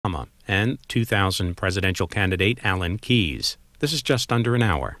Obama and 2000 presidential candidate Alan Keyes. This is just under an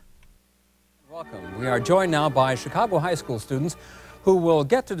hour. Welcome. We are joined now by Chicago high school students who will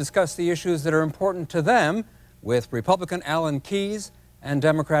get to discuss the issues that are important to them with Republican Alan Keyes and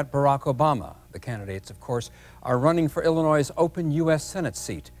Democrat Barack Obama. The candidates, of course, are running for Illinois' open U.S. Senate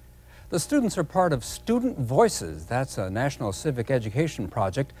seat. The students are part of Student Voices. That's a national civic education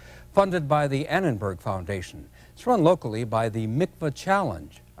project funded by the Annenberg Foundation. It's run locally by the Mikvah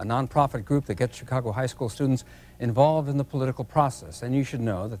Challenge, a nonprofit group that gets Chicago high school students involved in the political process. And you should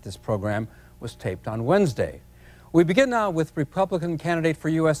know that this program was taped on Wednesday. We begin now with Republican candidate for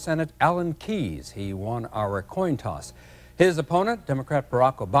U.S. Senate Alan Keyes. He won our coin toss. His opponent, Democrat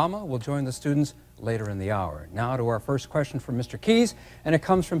Barack Obama, will join the students later in the hour. Now to our first question from Mr. Keyes, and it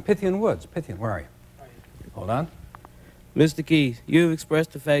comes from Pythian Woods. Pythian, where are you? Hold on. Mr. Keyes, you have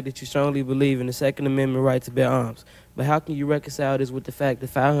expressed the fact that you strongly believe in the Second Amendment right to bear arms, but how can you reconcile this with the fact that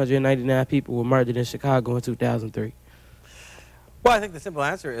 599 people were murdered in Chicago in 2003? Well, I think the simple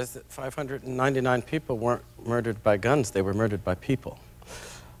answer is that 599 people weren't murdered by guns, they were murdered by people.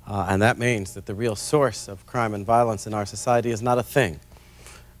 And that means that the real source of crime and violence in our society is not a thing,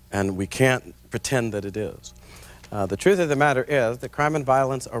 and we can't pretend that it is. The truth of the matter is that crime and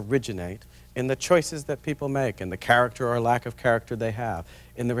violence originate in the choices that people make, in the character or lack of character they have,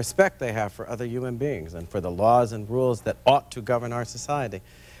 in the respect they have for other human beings, and for the laws and rules that ought to govern our society.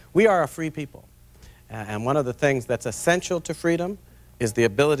 We are a free people, and one of the things that's essential to freedom is the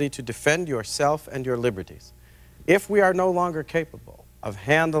ability to defend yourself and your liberties. If we are no longer capable of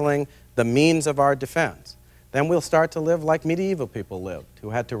handling the means of our defense, then we'll start to live like medieval people lived,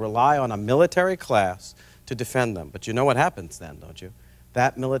 who had to rely on a military class to defend them. But you know what happens then, don't you?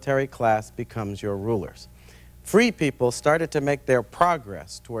 That military class becomes your rulers. Free people started to make their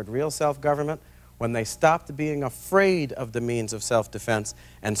progress toward real self-government when they stopped being afraid of the means of self-defense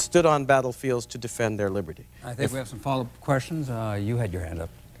and stood on battlefields to defend their liberty. I think we have some follow-up questions. You had your hand up.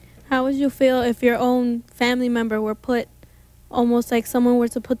 How would you feel if your own family member were put, almost like someone were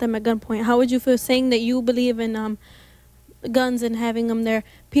to put them at gunpoint? How would you feel saying that you believe in guns and having them there?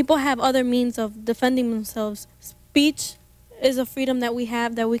 People have other means of defending themselves. Speech is a freedom that we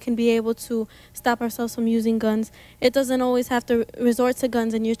have, that we can be able to stop ourselves from using guns. It doesn't always have to resort to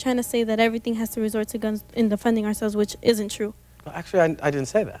guns, and you're trying to say that everything has to resort to guns in defending ourselves, which isn't true. Well, actually, I didn't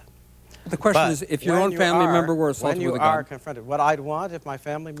say that. The question is, if your own family member were assaulted with a gun. When you are confronted, what I'd want if my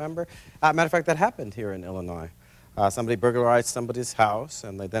family member, matter of fact, that happened here in Illinois. Somebody burglarized somebody's house,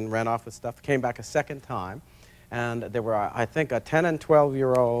 and they then ran off with stuff, came back a second time, and there were, I think, a 10 and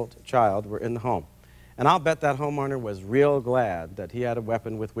 12-year-old child were in the home. And I'll bet that homeowner was real glad that he had a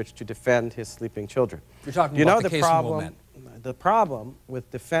weapon with which to defend his sleeping children. You're talking about the case in Wilmette. The problem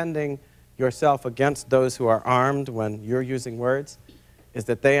with defending yourself against those who are armed when you're using words is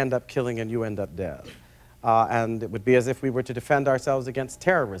that they end up killing and you end up dead. And it would be as if we were to defend ourselves against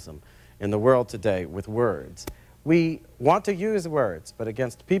terrorism in the world today with words. We want to use words, but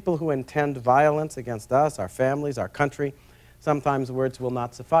against people who intend violence against us, our families, our country, sometimes words will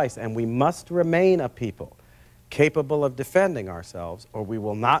not suffice, and we must remain a people capable of defending ourselves, or we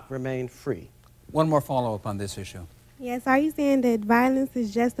will not remain free. One more follow-up on this issue. Yes, are you saying that violence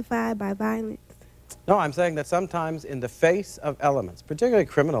is justified by violence? No, I'm saying that sometimes in the face of elements, particularly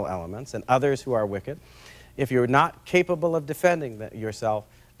criminal elements and others who are wicked, if you're not capable of defending yourself,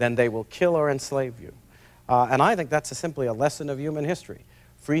 then they will kill or enslave you. And I think that's simply a lesson of human history.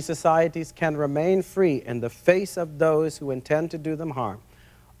 Free societies can remain free in the face of those who intend to do them harm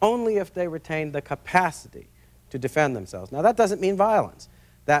only if they retain the capacity to defend themselves. Now, that doesn't mean violence.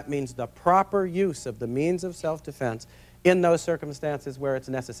 That means the proper use of the means of self-defense in those circumstances where it's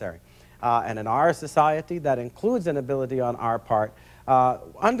necessary. And in our society, that includes an ability on our part,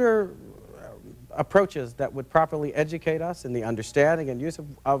 under approaches that would properly educate us in the understanding and use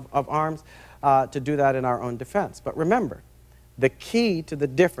of arms, to do that in our own defense. But remember, the key to the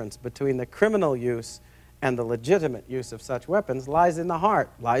difference between the criminal use and the legitimate use of such weapons lies in the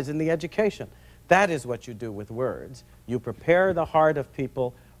heart, lies in the education. That is what you do with words. You prepare the heart of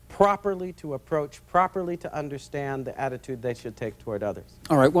people properly to approach, properly to understand the attitude they should take toward others.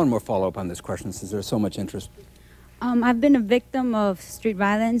 All right, one more follow-up on this question since there's so much interest. I've been a victim of street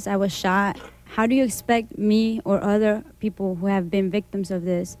violence. I was shot. How do you expect me or other people who have been victims of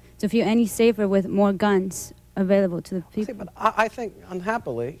this to feel any safer with more guns available to the people? See, but I think,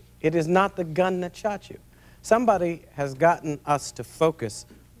 unhappily, it is not the gun that shot you. Somebody has gotten us to focus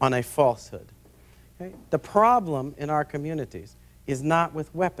on a falsehood. Okay? The problem in our communities is not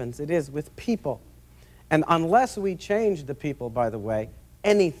with weapons, it is with people. And unless we change the people, by the way,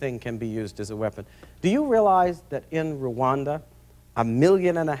 anything can be used as a weapon. Do you realize that in Rwanda, 1.5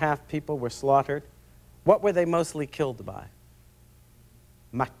 million people were slaughtered. What were they mostly killed by?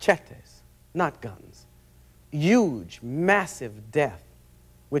 Machetes, not guns. Huge, massive death,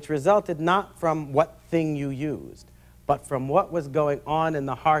 which resulted not from what thing you used, but from what was going on in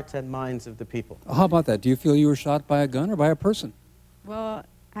the hearts and minds of the people. How about that? Do you feel you were shot by a gun or by a person? Well,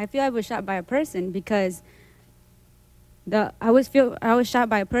 I feel I was shot by a person because I was shot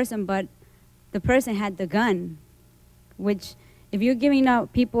by a person, but the person had the gun, which if you're giving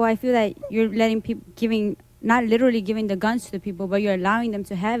out people, I feel that you're letting people not literally giving the guns to the people, but you're allowing them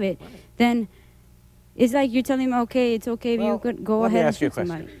to have it. Then it's like you're telling them, okay, it's okay, Well, you could go ahead and shoot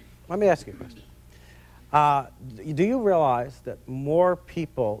somebody. Let me ask you a question. Do you realize that more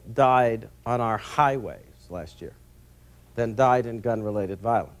people died on our highways last year than died in gun-related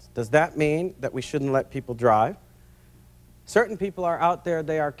violence? Does that mean that we shouldn't let people drive? Certain people are out there,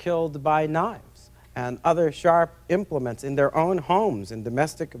 they are killed by knives and other sharp implements in their own homes in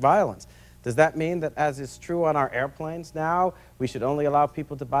domestic violence. Does that mean that, as is true on our airplanes now, we should only allow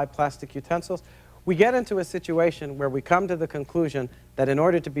people to buy plastic utensils? We get into a situation where we come to the conclusion that in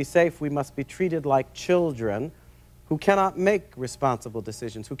order to be safe, we must be treated like children who cannot make responsible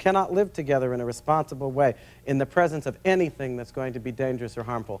decisions, who cannot live together in a responsible way in the presence of anything that's going to be dangerous or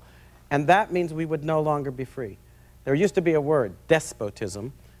harmful. And that means we would no longer be free. There used to be a word,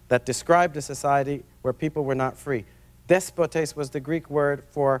 despotism, that described a society where people were not free. Despotes was the Greek word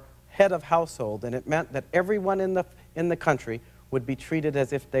for head of household, and it meant that everyone in the country would be treated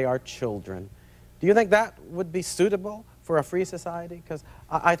as if they are children. Do you think that would be suitable for a free society? Because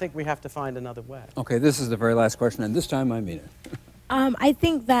I think we have to find another way. Okay, this is the very last question, and this time I mean it. I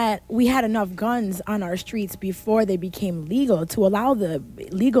think that we had enough guns on our streets before they became legal to allow the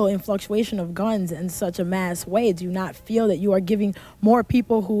legal influctuation of guns in such a mass way. Do you not feel that you are giving more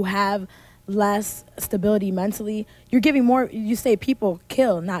people who have less stability mentally? You're giving more, you say people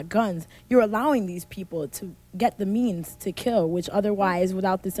kill, not guns. You're allowing these people to get the means to kill, which otherwise,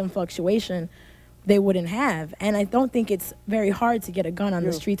 without this influctuation, they wouldn't have. And I don't think it's very hard to get a gun on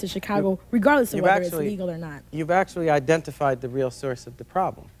the streets of Chicago, regardless of whether it's legal or not. You've actually identified the real source of the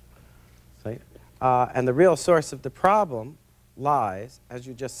problem. See? And the real source of the problem lies, as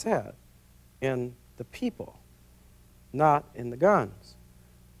you just said, in the people, not in the guns.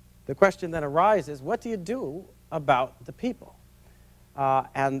 The question then arises, what do you do about the people?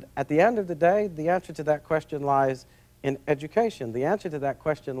 And at the end of the day, the answer to that question lies in education. The answer to that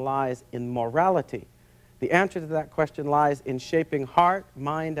question lies in morality. The answer to that question lies in shaping heart,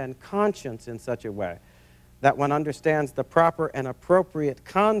 mind, and conscience in such a way that one understands the proper and appropriate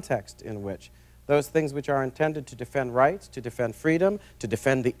context in which those things which are intended to defend rights, to defend freedom, to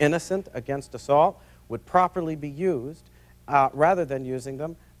defend the innocent against assault would properly be used rather than using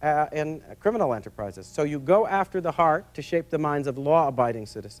them in criminal enterprises. So you go after the heart to shape the minds of law-abiding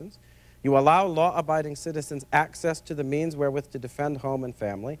citizens. You allow law-abiding citizens access to the means wherewith to defend home and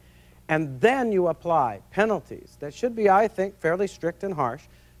family, and then you apply penalties that should be, I think, fairly strict and harsh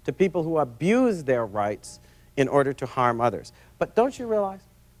to people who abuse their rights in order to harm others. But don't you realize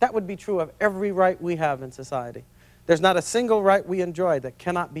that would be true of every right we have in society? There's not a single right we enjoy that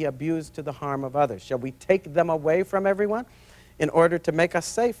cannot be abused to the harm of others. Shall we take them away from everyone in order to make us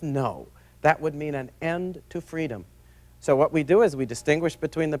safe? No. That would mean an end to freedom. So what we do is we distinguish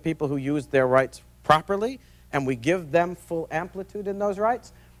between the people who use their rights properly, and we give them full amplitude in those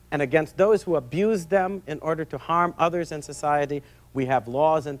rights, and against those who abuse them in order to harm others in society, we have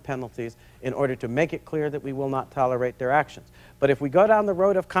laws and penalties in order to make it clear that we will not tolerate their actions. But if we go down the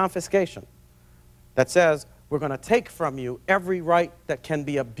road of confiscation that says we're going to take from you every right that can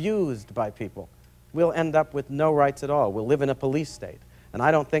be abused by people, we'll end up with no rights at all. We'll live in a police state. And I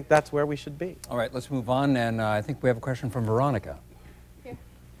don't think that's where we should be. All right, let's move on, and I think we have a question from Veronica. Here.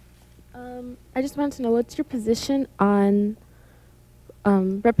 I just wanted to know, what's your position on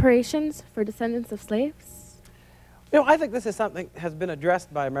reparations for descendants of slaves? You know, I think this is something that has been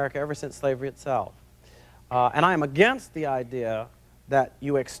addressed by America ever since slavery itself. And I am against the idea that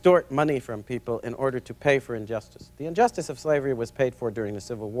you extort money from people in order to pay for injustice. The injustice of slavery was paid for during the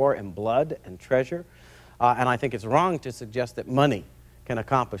Civil War in blood and treasure, and I think it's wrong to suggest that money can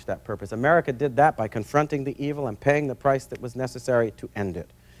accomplish that purpose. America did that by confronting the evil and paying the price that was necessary to end it.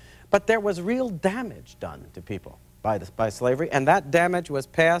 But there was real damage done to people by slavery, and that damage was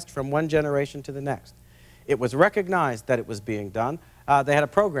passed from one generation to the next. It was recognized that it was being done. They had a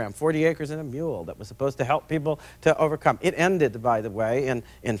program, 40 Acres and a Mule, that was supposed to help people to overcome. It ended, by the way,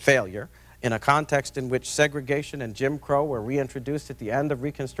 in failure, in a context in which segregation and Jim Crow were reintroduced at the end of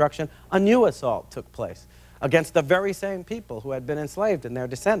Reconstruction. A new assault took place against the very same people who had been enslaved and their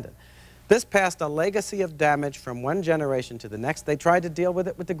descendants. This passed a legacy of damage from one generation to the next. They tried to deal with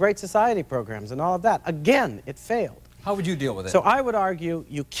it with the Great Society programs and all of that. Again, it failed. How would you deal with it? So I would argue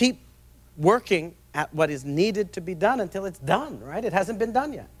you keep working at what is needed to be done until it's done, right? It hasn't been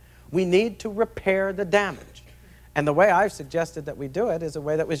done yet. We need to repair the damage. And the way I've suggested that we do it is a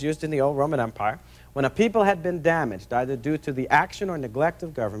way that was used in the old Roman Empire. When a people had been damaged, either due to the action or neglect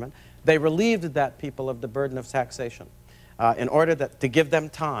of government, they relieved that people of the burden of taxation in order to give them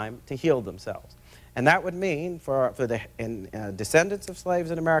time to heal themselves. And that would mean for the descendants of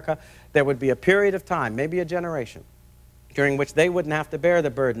slaves in America, there would be a period of time, maybe a generation, during which they wouldn't have to bear the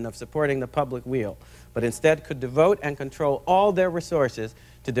burden of supporting the public weal, but instead could devote and control all their resources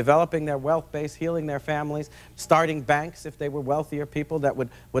to developing their wealth base, healing their families, starting banks if they were wealthier people that would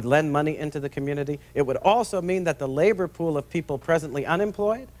lend money into the community. It would also mean that the labor pool of people presently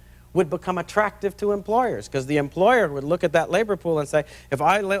unemployed would become attractive to employers, because the employer would look at that labor pool and say, if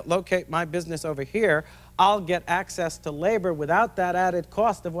I locate my business over here, I'll get access to labor without that added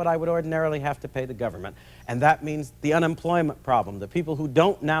cost of what I would ordinarily have to pay the government. And that means the unemployment problem, the people who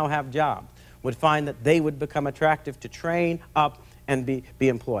don't now have jobs, would find that they would become attractive to train up and be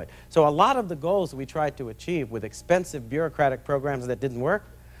employed. So a lot of the goals we tried to achieve with expensive bureaucratic programs that didn't work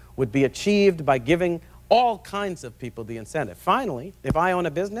would be achieved by giving all kinds of people the incentive. Finally, if I own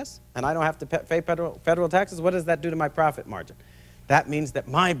a business and I don't have to pay federal taxes, what does that do to my profit margin? That means that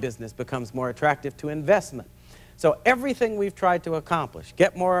my business becomes more attractive to investment. So everything we've tried to accomplish,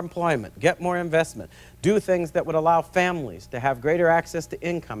 get more employment, get more investment, do things that would allow families to have greater access to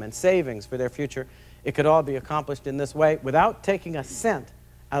income and savings for their future, it could all be accomplished in this way without taking a cent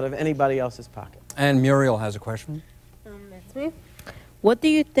out of anybody else's pocket. And Muriel has a question. That's me. What do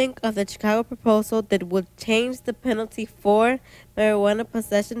you think of the Chicago proposal that would change the penalty for marijuana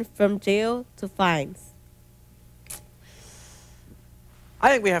possession from jail to fines? I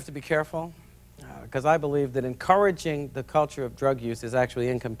think we have to be careful, because I believe that encouraging the culture of drug use is actually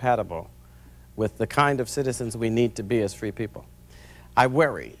incompatible with the kind of citizens we need to be as free people. I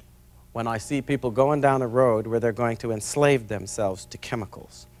worry when I see people going down a road where they're going to enslave themselves to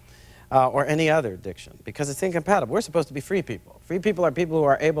chemicals or any other addiction, because it's incompatible. We're supposed to be free people. Free people are people who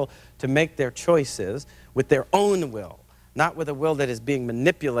are able to make their choices with their own will, not with a will that is being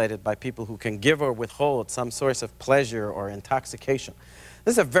manipulated by people who can give or withhold some source of pleasure or intoxication.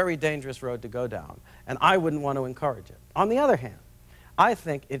 This is a very dangerous road to go down, and I wouldn't want to encourage it. On the other hand, I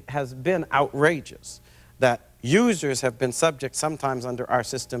think it has been outrageous that users have been subject sometimes under our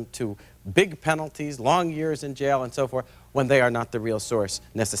system to big penalties, long years in jail, and so forth, when they are not the real source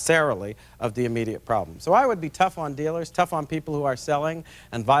necessarily of the immediate problem. So I would be tough on dealers, tough on people who are selling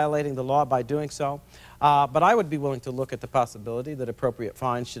and violating the law by doing so. But I would be willing to look at the possibility that appropriate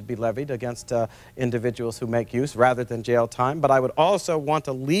fines should be levied against individuals who make use rather than jail time. But I would also want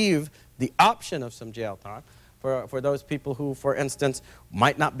to leave the option of some jail time for those people who, for instance,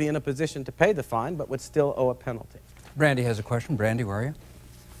 might not be in a position to pay the fine but would still owe a penalty. Brandy has a question. Brandy, where are you?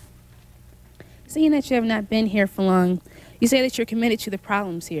 Seeing that you have not been here for long, you say that you're committed to the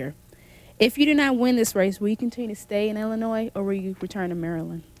problems here. If you do not win this race, will you continue to stay in Illinois or will you return to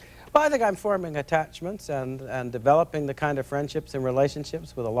Maryland? Well, I think I'm forming attachments and developing the kind of friendships and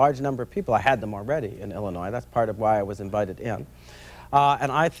relationships with a large number of people. I had them already in Illinois. That's part of why I was invited in.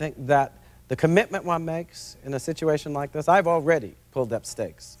 And I think that the commitment one makes in a situation like this, I've already pulled up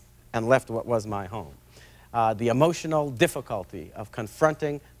stakes and left what was my home. The emotional difficulty of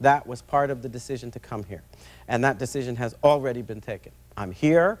confronting that was part of the decision to come here. And that decision has already been taken. I'm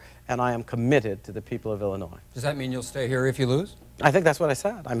here, and I am committed to the people of Illinois. Does that mean you'll stay here if you lose? I think that's what I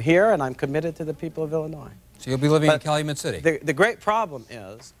said. I'm here, and I'm committed to the people of Illinois. So you'll be living in Calumet City? The great problem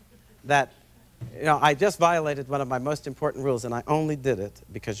is that, you know, I just violated one of my most important rules, and I only did it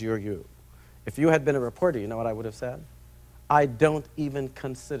because you're you. If you had been a reporter, you know what I would have said? I don't even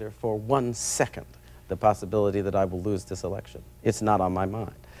consider for 1 second the possibility that I will lose this election. It's not on my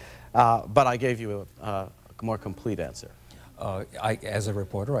mind. But I gave you a more complete answer. As a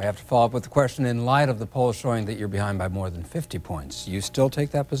reporter, I have to follow up with the question, in light of the polls showing that you're behind by more than 50 points, you still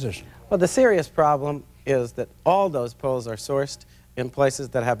take that position? Well, the serious problem is that all those polls are sourced in places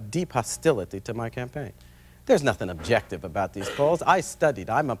that have deep hostility to my campaign. There's nothing objective about these polls. I studied.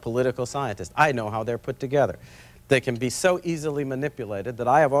 I'm a political scientist. I know how they're put together. They can be so easily manipulated that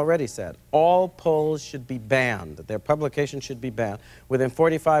I have already said all polls should be banned, their publication should be banned within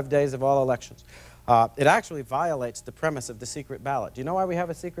 45 days of all elections. It actually violates the premise of the secret ballot. Do you know why we have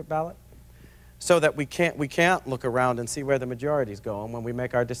a secret ballot? so that we can't look around and see where the majority's going when we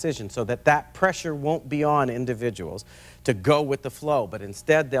make our decisions, so that that pressure won't be on individuals to go with the flow, but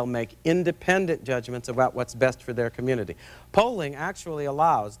instead they'll make independent judgments about what's best for their community. Polling actually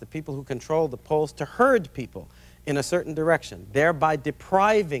allows the people who control the polls to herd people in a certain direction, thereby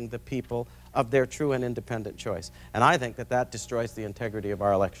depriving the people of their true and independent choice. And I think that that destroys the integrity of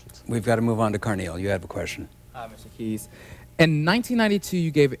our elections. We've got to move on to Carneal. You have a question. Hi, Mr. Keys. In 1992,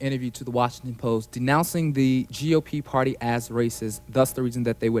 you gave an interview to the Washington Post denouncing the GOP party as racist, thus the reason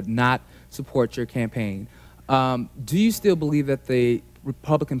that they would not support your campaign. Do you still believe that the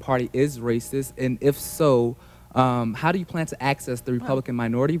Republican Party is racist? And if so, how do you plan to access the Republican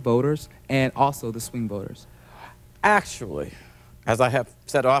minority voters and also the swing voters? Actually, as I have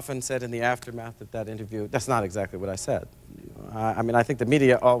often said in the aftermath of that interview, that's not exactly what I said. I mean, I think the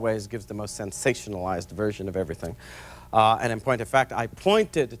media always gives the most sensationalized version of everything. And in point of fact, I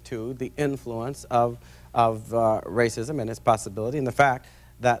pointed to the influence of racism and its possibility, and the fact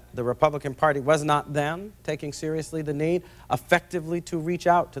that the Republican Party was not then taking seriously the need effectively to reach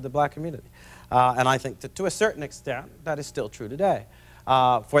out to the black community. And I think that to a certain extent, that is still true today.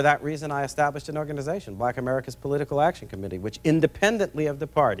 For that reason, I established an organization, Black America's Political Action Committee, which independently of the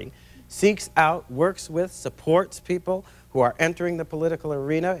party seeks out, works with, supports people who are entering the political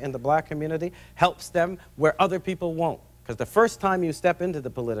arena in the black community, helps them where other people won't. Because the first time you step into the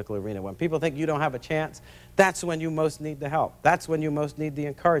political arena, when people think you don't have a chance, that's when you most need the help. That's when you most need the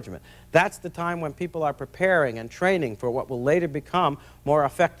encouragement. That's the time when people are preparing and training for what will later become more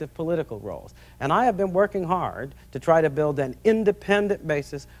effective political roles. And I have been working hard to try to build an independent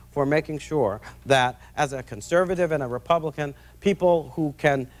basis for making sure that as a conservative and a Republican, people who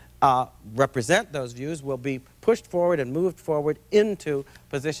can represent those views will be pushed forward and moved forward into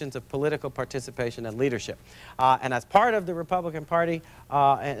positions of political participation and leadership. And as part of the Republican Party,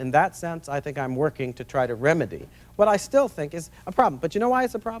 in that sense, I think I'm working to try to remedy what I still think is a problem. But you know why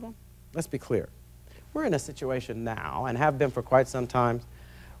it's a problem? Let's be clear. We're in a situation now, and have been for quite some time,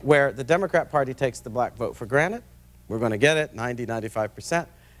 where the Democrat Party takes the black vote for granted. We're going to get it, 90, 95%.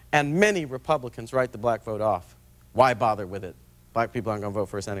 And many Republicans write the black vote off. Why bother with it? Black people aren't going to vote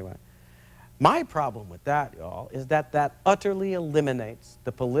for us anyway. My problem with that, y'all, is that that utterly eliminates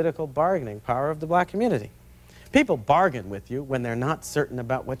the political bargaining power of the black community. People bargain with you when they're not certain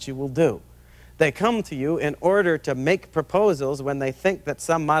about what you will do. They come to you in order to make proposals when they think that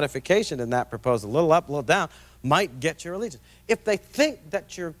some modification in that proposal, a little up, a little down, might get your allegiance. If they think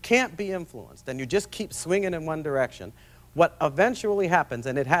that you can't be influenced and you just keep swinging in one direction, what eventually happens,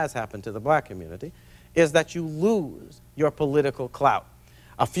 and it has happened to the black community, is that you lose your political clout.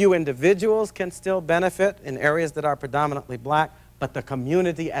 A few individuals can still benefit in areas that are predominantly black, but the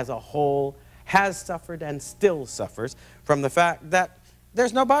community as a whole has suffered and still suffers from the fact that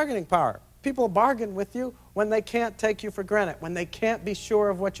there's no bargaining power. People bargain with you when they can't take you for granted, when they can't be sure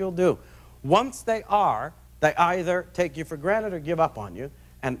of what you'll do. Once they are, they either take you for granted or give up on you.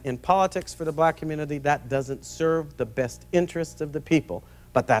 And in politics for the black community, that doesn't serve the best interests of the people,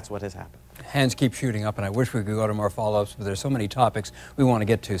 but that's what has happened. Hands keep shooting up, and I wish we could go to more follow-ups, but there's so many topics we want to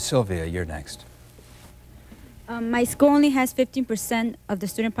get to. Sylvia, you're next. My school only has 15% of the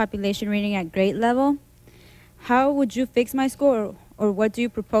student population reading at grade level. How would you fix my school, or what do you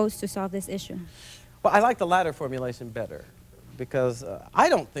propose to solve this issue? Well, I like the latter formulation better, because I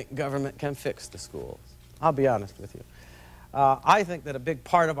don't think government can fix the schools. I'll be honest with you. I think that a big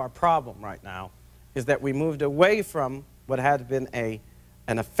part of our problem right now is that we moved away from what had been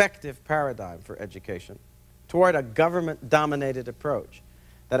an effective paradigm for education toward a government-dominated approach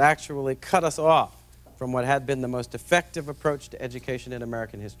that actually cut us off from what had been the most effective approach to education in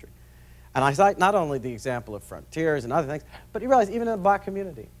American history. And I cite not only the example of frontiers and other things, but you realize even in the black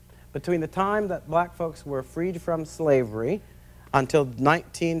community, between the time that black folks were freed from slavery until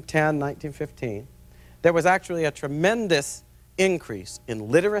 1910, 1915, there was actually a tremendous increase in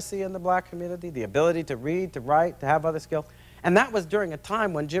literacy in the black community, the ability to read, to write, to have other skills. And that was during a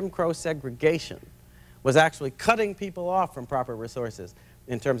time when Jim Crow segregation was actually cutting people off from proper resources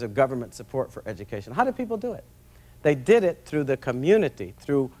in terms of government support for education. How did people do it? They did it through the community,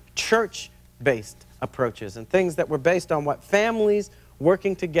 through church-based approaches and things that were based on what families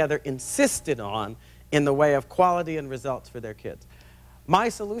working together insisted on in the way of quality and results for their kids. My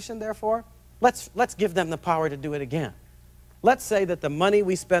solution, therefore, let's give them the power to do it again. Let's say that the money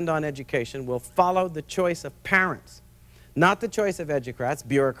we spend on education will follow the choice of parents, not the choice of educrats,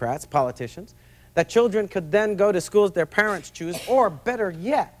 bureaucrats, politicians, that children could then go to schools their parents choose, or better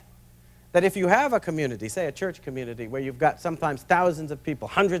yet, that if you have a community, say a church community, where you've got sometimes thousands of people,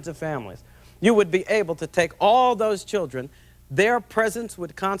 hundreds of families, you would be able to take all those children, their presence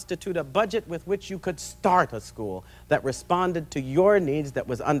would constitute a budget with which you could start a school that responded to your needs, that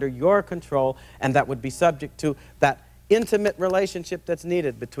was under your control, and that would be subject to that intimate relationship that's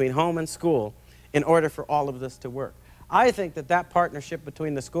needed between home and school in order for all of this to work. I think that that partnership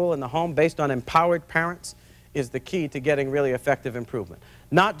between the school and the home, based on empowered parents, is the key to getting really effective improvement.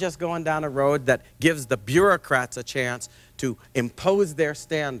 Not just going down a road that gives the bureaucrats a chance to impose their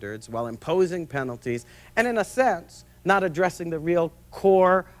standards while imposing penalties, and in a sense, not addressing the real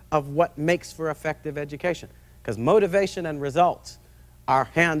core of what makes for effective education. Because motivation and results are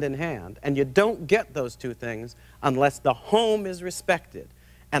hand in hand, and you don't get those two things unless the home is respected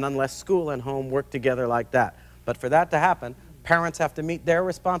and unless school and home work together like that. But for that to happen, parents have to meet their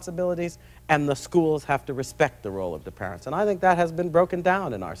responsibilities and the schools have to respect the role of the parents. And I think that has been broken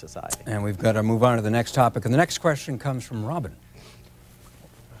down in our society. And we've got to move on to the next topic. And the next question comes from Robin.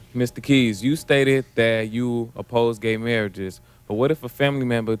 Mr. Keys, you stated that you oppose gay marriages, but what if a family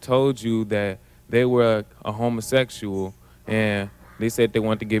member told you that they were a homosexual and they said they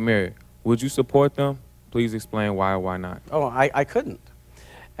wanted to get married? Would you support them? Please explain why or why not. Oh, I couldn't.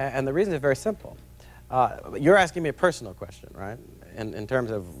 And the reason is very simple. You're asking me a personal question, right? In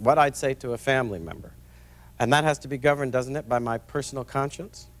terms of what I'd say to a family member. And that has to be governed, doesn't it, by my personal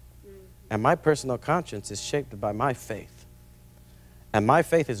conscience? And my personal conscience is shaped by my faith. And my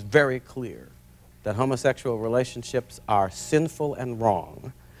faith is very clear that homosexual relationships are sinful and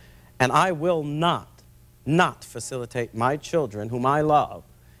wrong. And I will not facilitate my children, whom I love,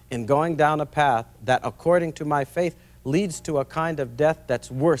 in going down a path that, according to my faith, leads to a kind of death that's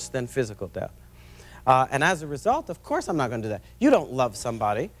worse than physical death. And as a result, of course I'm not going to do that. You don't love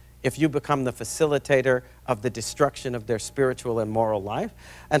somebody if you become the facilitator of the destruction of their spiritual and moral life.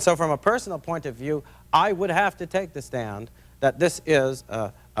 And so from a personal point of view, I would have to take the stand that this is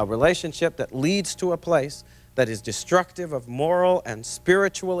a relationship that leads to a place that is destructive of moral and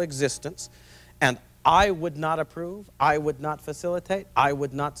spiritual existence. And I would not approve, I would not facilitate, I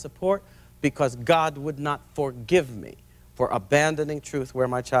would not support, because God would not forgive me for abandoning truth where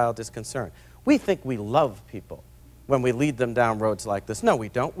my child is concerned. We think we love people when we lead them down roads like this. No, we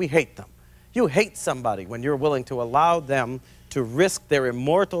don't. We hate them. You hate somebody when you're willing to allow them to risk their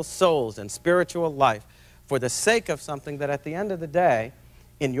immortal souls and spiritual life for the sake of something that at the end of the day,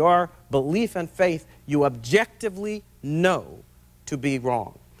 in your belief and faith, you objectively know to be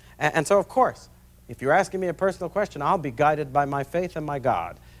wrong. And so, of course, if you're asking me a personal question, I'll be guided by my faith and my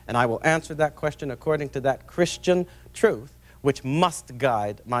God. And I will answer that question according to that Christian truth, which must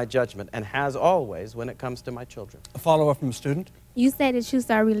guide my judgment and has always when it comes to my children. A follow-up from a student. You say that you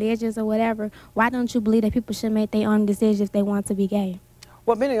are religious or whatever. Why don't you believe that people should make their own decision if they want to be gay?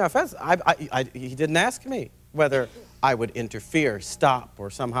 Well, meaning no offense, he didn't ask me whether I would interfere, stop, or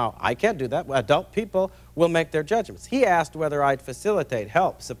somehow. I can't do that. Adult people will make their judgments. He asked whether I'd facilitate,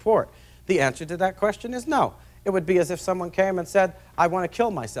 help, support. The answer to that question is no. It would be as if someone came and said, I want to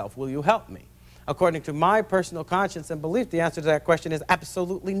kill myself. Will you help me? According to my personal conscience and belief, the answer to that question is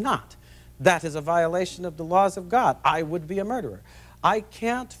absolutely not. That is a violation of the laws of God. I would be a murderer. I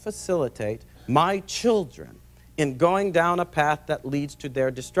can't facilitate my children in going down a path that leads to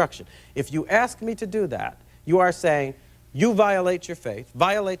their destruction. If you ask me to do that, you are saying you violate your faith,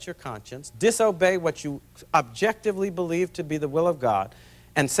 violate your conscience, disobey what you objectively believe to be the will of God,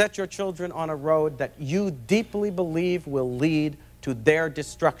 and set your children on a road that you deeply believe will lead to their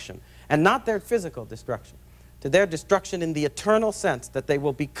destruction. And not their physical destruction, to their destruction in the eternal sense that they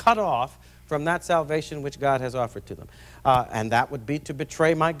will be cut off from that salvation which God has offered to them. And that would be to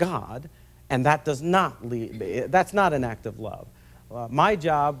betray my God, and that does not lead, that's not an act of love. My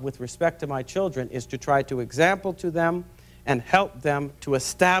job with respect to my children is to try to example to them and help them to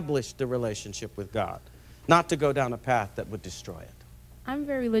establish the relationship with God, not to go down a path that would destroy it. I'm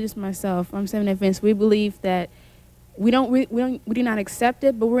very religious myself. I'm Seventh-day Adventist. We believe that we do not accept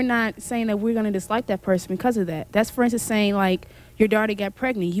it, but we're not saying that we're going to dislike that person because of that. That's, for instance, saying like your daughter got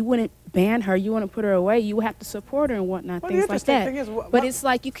pregnant. You wouldn't ban her. You wouldn't put her away. You would have to support her and whatnot, things like that. But it's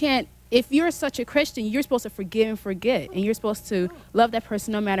like you can't, if you're such a Christian, you're supposed to forgive and forget, and you're supposed to love that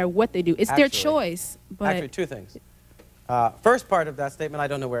person no matter what they do. It's their choice. But actually, two things. First part of that statement, I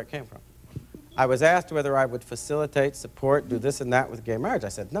don't know where it came from. I was asked whether I would facilitate, support, do this and that with gay marriage. I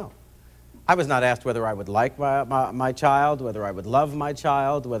said no. I was not asked whether I would like my child, whether I would love my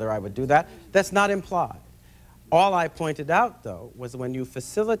child, whether I would do that. That's not implied. All I pointed out, though, was when you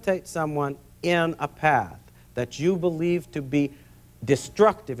facilitate someone in a path that you believe to be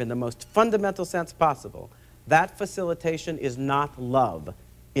destructive in the most fundamental sense possible, that facilitation is not love.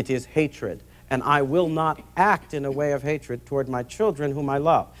 It is hatred. And I will not act in a way of hatred toward my children whom I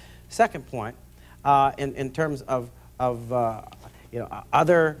love. Second point, in terms of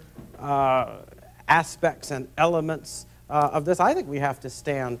other aspects and elements of this. I think we have to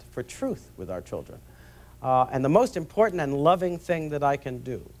stand for truth with our children. And the most important and loving thing that I can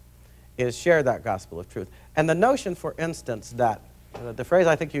do is share that gospel of truth. And the notion, for instance, that the phrase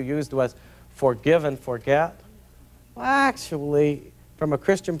I think you used was forgive and forget. Well, actually, from a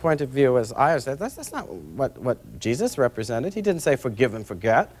Christian point of view, as I said, that's not what Jesus represented. He didn't say forgive and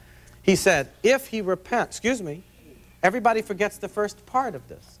forget. He said, if he repents, excuse me, everybody forgets the first part of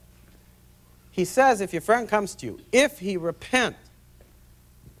this. He says, if your friend comes to you, if he repent,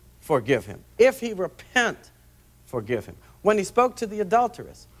 forgive him. If he repent, forgive him. When he spoke to the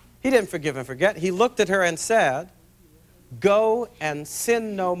adulteress, he didn't forgive and forget. He looked at her and said, go and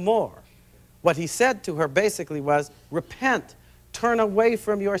sin no more. What he said to her basically was, repent, turn away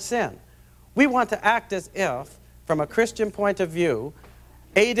from your sin. We want to act as if, from a Christian point of view,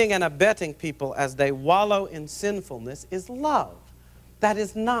 aiding and abetting people as they wallow in sinfulness is love. That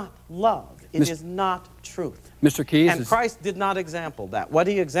is not love. It is not truth. Mr. Keyes. And Christ did not example that. What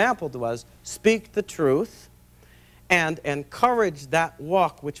he exampled was speak the truth and encourage that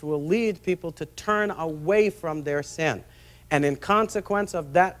walk which will lead people to turn away from their sin. And in consequence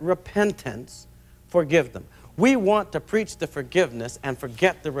of that repentance, forgive them. We want to preach the forgiveness and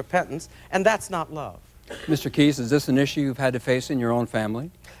forget the repentance, and that's not love. Mr. Keyes, is this an issue you've had to face in your own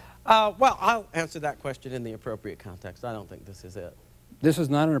family? Well, I'll answer that question in the appropriate context. I don't think this is it. This is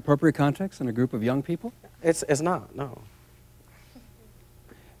not an appropriate context in a group of young people? It's not, no.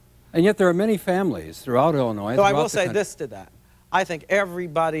 And yet there are many families throughout Illinois. So I will say this to that. I think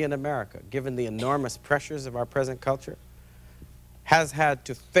everybody in America, given the enormous pressures of our present culture, has had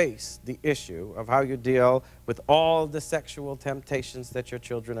to face the issue of how you deal with all the sexual temptations that your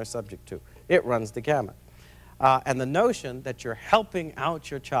children are subject to. It runs the gamut. And the notion that you're helping out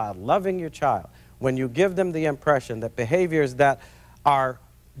your child, loving your child, when you give them the impression that behaviors that are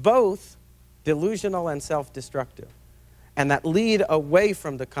both delusional and self-destructive, and that lead away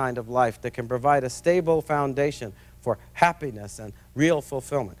from the kind of life that can provide a stable foundation for happiness and real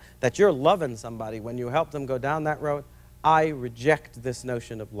fulfillment, that you're loving somebody when you help them go down that road, I reject this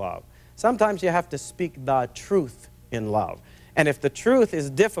notion of love. Sometimes you have to speak the truth in love. And if the truth is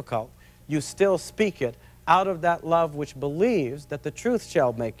difficult, you still speak it out of that love which believes that the truth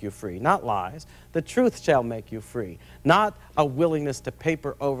shall make you free, not lies. The truth shall make you free, not a willingness to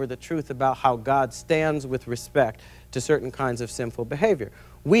paper over the truth about how God stands with respect to certain kinds of sinful behavior.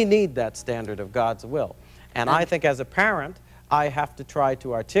 We need that standard of God's will. And I think as a parent, I have to try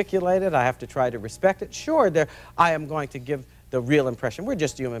to articulate it. I have to try to respect it. Sure, I am going to give the real impression. We're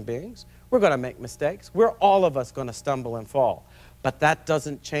just human beings. We're going to make mistakes. We're all of us going to stumble and fall. But that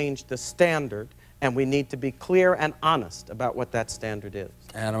doesn't change the standard, and we need to be clear and honest about what that standard is.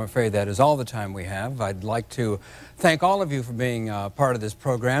 And I'm afraid that is all the time we have. I'd like to thank all of you for being part of this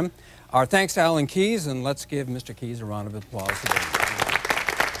program. Our thanks to Alan Keyes, and let's give Mr. Keyes a round of applause today.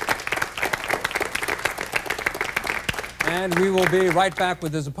 And we will be right back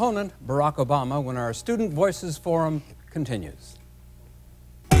with his opponent, Barack Obama, when our Student Voices Forum continues.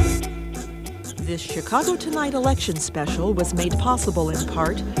 This Chicago Tonight election special was made possible in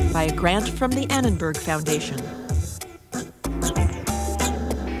part by a grant from the Annenberg Foundation.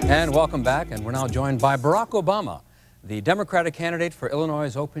 And welcome back, and we're now joined by Barack Obama, the Democratic candidate for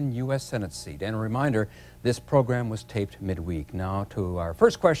Illinois' open U.S. Senate seat. And a reminder, this program was taped midweek. Now to our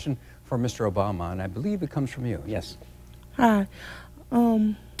first question for Mr. Obama, and I believe it comes from you. Yes. Hi.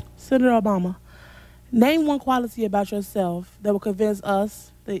 Senator Obama, name one quality about yourself that will convince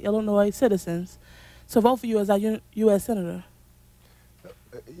us, the Illinois citizens, to vote for you as our U.S. Senator.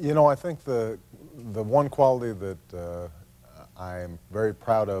 You know, I think the one quality that I'm very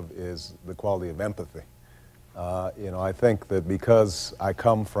proud of is the quality of empathy. You know, I think that because I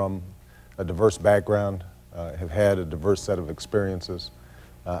come from a diverse background, have had a diverse set of experiences,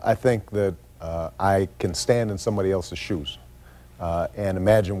 I think that I can stand in somebody else's shoes and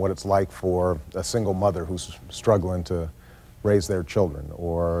imagine what it's like for a single mother who's struggling to raise their children,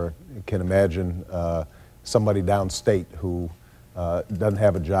 or can imagine somebody downstate who doesn't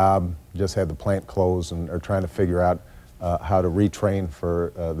have a job, just had the plant closed, and are trying to figure out how to retrain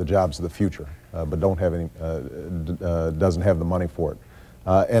for the jobs of the future, but don't have any, doesn't have the money for it.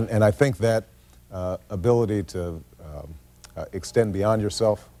 And I think that ability to extend beyond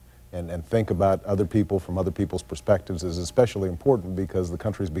yourself and think about other people from other people's perspectives is especially important because the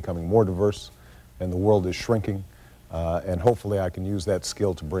country is becoming more diverse and the world is shrinking. And hopefully I can use that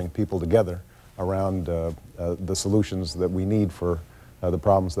skill to bring people together around the solutions that we need for the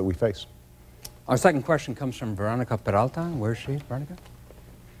problems that we face. Our second question comes from Veronica Peralta. Where is she, Veronica?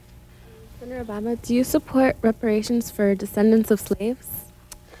 Senator Obama, do you support reparations for descendants of slaves?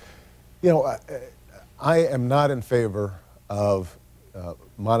 You know, I am not in favor of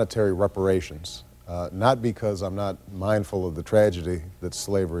monetary reparations, not because I'm not mindful of the tragedy that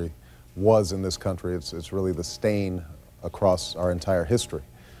slavery was in this country. It's really the stain across our entire history.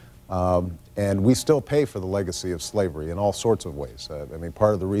 And we still pay for the legacy of slavery in all sorts of ways. I mean,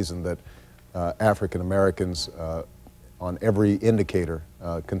 part of the reason that African Americans on every indicator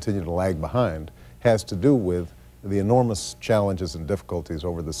continue to lag behind has to do with the enormous challenges and difficulties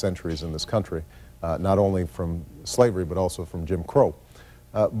over the centuries in this country, not only from slavery but also from Jim Crow.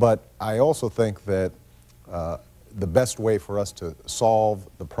 But I also think that the best way for us to solve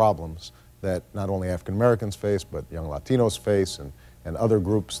the problems that not only African Americans face but young Latinos face and other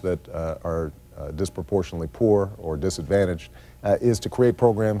groups that are disproportionately poor or disadvantaged is to create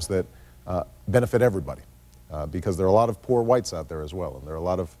programs that benefit everybody. Because there are a lot of poor whites out there as well, and there are a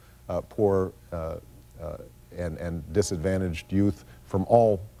lot of poor and disadvantaged youth from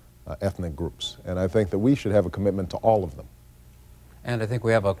all ethnic groups. And I think that we should have a commitment to all of them. And I think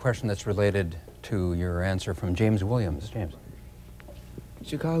we have a question that's related to your answer from James Williams. James.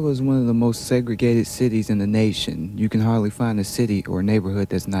 Chicago is one of the most segregated cities in the nation. You can hardly find a city or neighborhood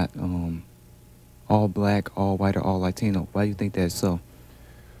that's not all black, all white, or all Latino. Why do you think that's so?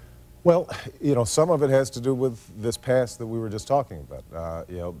 Well, you know, some of it has to do with this past that we were just talking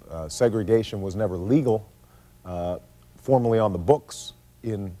about. Segregation was never legal, formally on the books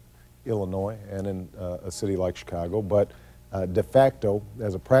in Illinois and in a city like Chicago, but de facto,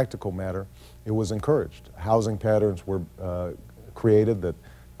 as a practical matter, it was encouraged. Housing patterns were created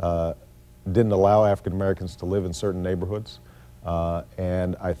that didn't allow African Americans to live in certain neighborhoods,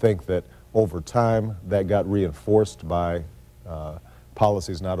 and I think that over time that got reinforced by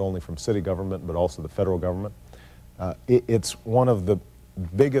policies not only from city government but also the federal government. It's one of the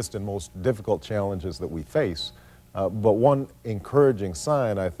biggest and most difficult challenges that we face, but one encouraging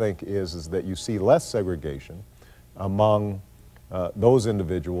sign, I think, is that you see less segregation among those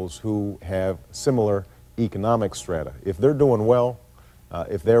individuals who have similar economic strata. If they're doing well,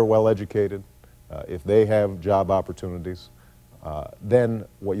 if they're well educated, if they have job opportunities, then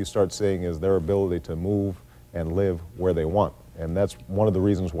what you start seeing is their ability to move and live where they want. And that's one of the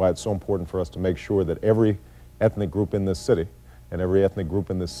reasons why it's so important for us to make sure that every ethnic group in this city and every ethnic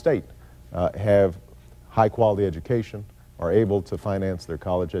group in this state have high quality education, are able to finance their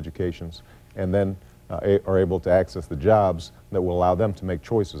college educations, and then are able to access the jobs that will allow them to make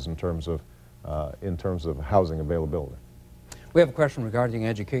choices in terms of housing availability. We have a question regarding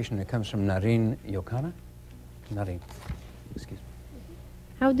education. It comes from Nareen Yokana. Nareen, excuse me.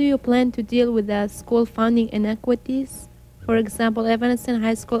 How do you plan to deal with the school funding inequities? For example, Evanston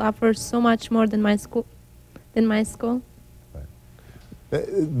High School offers so much more than my school. Right.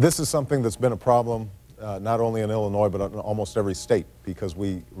 This is something that's been a problem not only in Illinois but in almost every state, because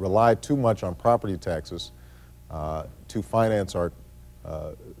we rely too much on property taxes to finance our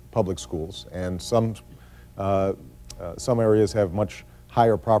public schools, and some areas have much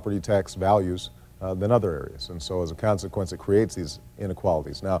higher property tax values than other areas, and so as a consequence it creates these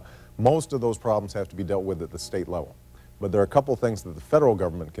inequalities. Now, most of those problems have to be dealt with at the state level. But there are a couple of things that the federal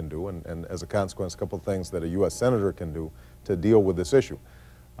government can do, and as a consequence, a couple of things that a U.S. Senator can do to deal with this issue.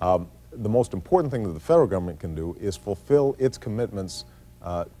 The most important thing that the federal government can do is fulfill its commitments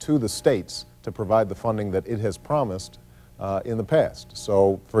to the states to provide the funding that it has promised in the past.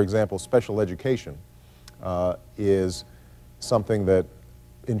 So, for example, special education is something that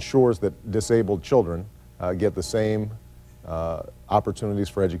ensures that disabled children get the same opportunities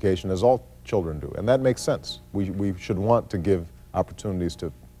for education as all children do, and that makes sense. We should want to give opportunities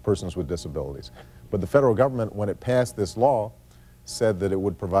to persons with disabilities. But the federal government, when it passed this law, said that it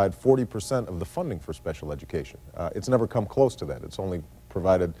would provide 40% of the funding for special education. It's never come close to that. It's only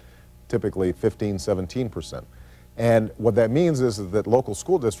provided typically 15, 17%. And what that means is that local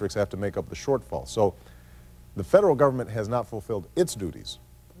school districts have to make up the shortfall. So the federal government has not fulfilled its duties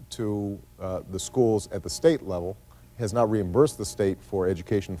to the schools at the state level, has not reimbursed the state for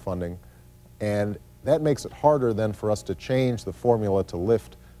education funding, and that makes it harder then for us to change the formula to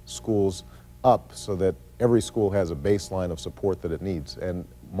lift schools up so that every school has a baseline of support that it needs. And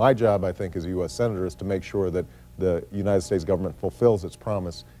my job, I think, as a U.S. Senator is to make sure that the United States government fulfills its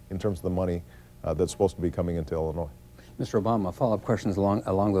promise in terms of the money that's supposed to be coming into Illinois. Mr. Obama, follow-up questions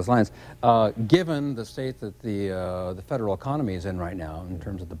along those lines. Given the state that the federal economy is in right now in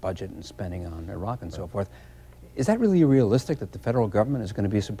terms of the budget and spending on Iraq and so forth, Is that really realistic that the federal government is going to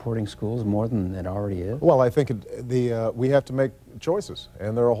be supporting schools more than it already is? Well, I think we have to make choices,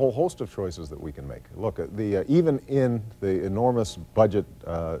 and there are a whole host of choices that we can make. Look, even in the enormous budget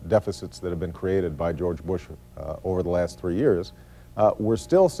deficits that have been created by George Bush over the last 3 years, we're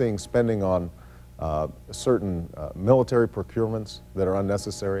still seeing spending on certain military procurements that are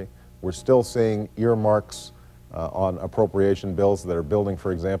unnecessary. We're still seeing earmarks on appropriation bills that are building,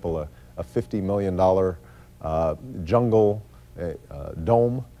 for example, a $50 million jungle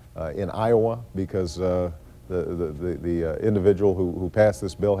dome in Iowa because the individual who passed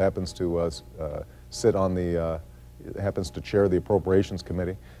this bill happens to sit on happens to chair the Appropriations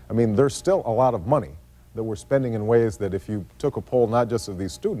Committee. I mean, there's still a lot of money that we're spending in ways that if you took a poll not just of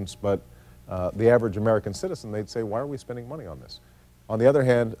these students, but the average American citizen, they'd say, why are we spending money on this? On the other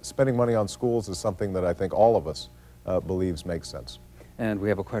hand, spending money on schools is something that I think all of us believes makes sense. And we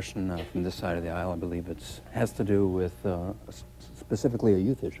have a question from this side of the aisle. I believe it has to do with specifically a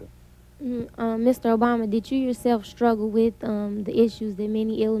youth issue. Mr. Obama, did you yourself struggle with the issues that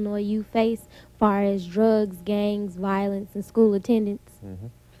many Illinois youth face, as far as drugs, gangs, violence, and school attendance? Mm-hmm.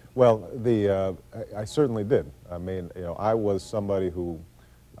 Well, I certainly did. I mean, you know, I was somebody who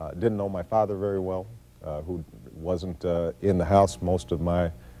didn't know my father very well, who wasn't in the house most of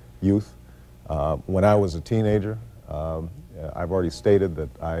my youth. When I was a teenager, I've already stated that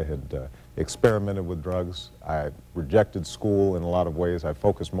I had experimented with drugs. I rejected school in a lot of ways. I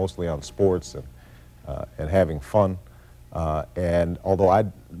focused mostly on sports and having fun. And although I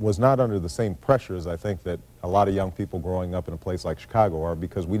was not under the same pressures, I think that a lot of young people growing up in a place like Chicago are,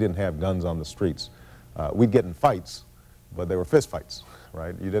 because we didn't have guns on the streets. We'd get in fights, but they were fist fights,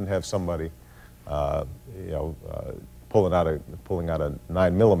 right? You didn't have somebody, you know, pulling out a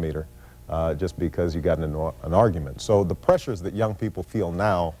 9mm just because you got in an argument. So the pressures that young people feel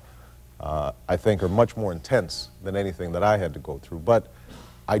now, I think, are much more intense than anything that I had to go through. But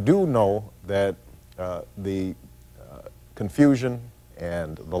I do know that the confusion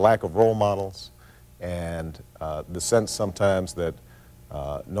and the lack of role models and the sense sometimes that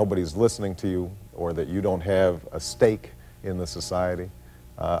nobody's listening to you or that you don't have a stake in the society,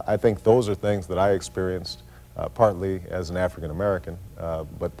 I think those are things that I experienced partly as an African American,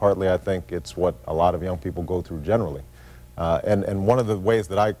 but partly I think it's what a lot of young people go through generally. And one of the ways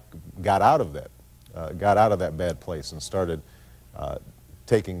that I got out of that bad place and started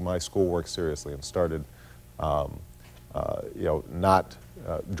taking my schoolwork seriously and started you know, not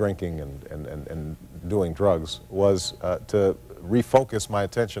drinking and doing drugs was to refocus my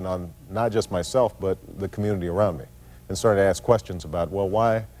attention on not just myself but the community around me, and started to ask questions about, well,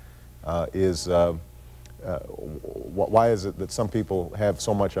 why is it that some people have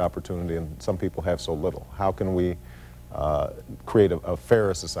so much opportunity and some people have so little? How can we create a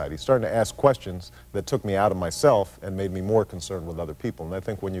fairer society? Starting to ask questions that took me out of myself and made me more concerned with other people. And I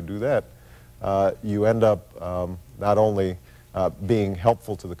think when you do that, you end up not only being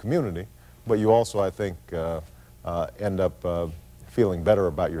helpful to the community, but you also, I think, end up feeling better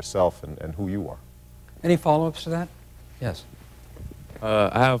about yourself and who you are. Any follow-ups to that? Yes.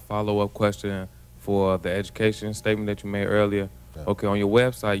 I have a follow-up question for the education statement that you made earlier. Yeah. Okay, on your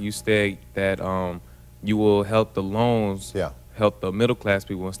website you state that you will help the loans, help the middle-class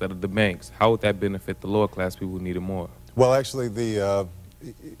people instead of the banks. How would that benefit the lower-class people who need it more? Well, actually, you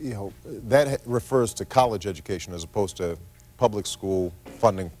know, that refers to college education as opposed to public school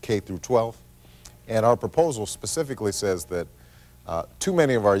funding K through 12. And our proposal specifically says that too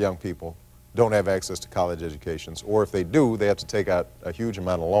many of our young people don't have access to college educations, or if they do, they have to take out a huge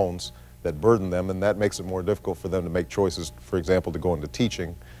amount of loans that burden them, and that makes it more difficult for them to make choices, for example, to go into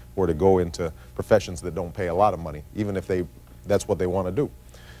teaching or to go into professions that don't pay a lot of money, even if that's what they want to do.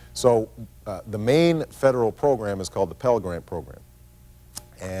 So the main federal program is called the Pell Grant program.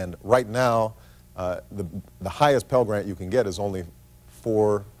 And right now, the highest Pell Grant you can get is only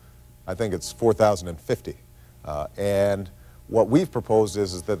I think it's $4,050. And what we've proposed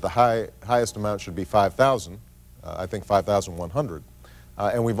is that the highest amount should be $5,000, I think $5,100.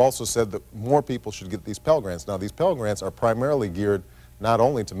 And we've also said that more people should get these Pell Grants. Now, these Pell Grants are primarily geared not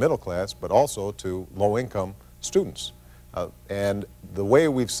only to middle class, but also to low-income students. And the way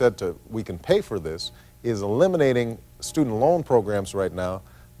we've said we can pay for this is eliminating student loan programs right now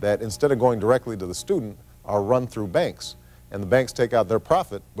that, instead of going directly to the student, are run through banks. And the banks take out their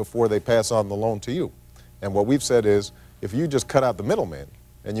profit before they pass on the loan to you. And what we've said is, if you just cut out the middleman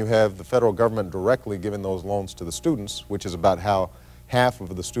and you have the federal government directly giving those loans to the students, which is about how half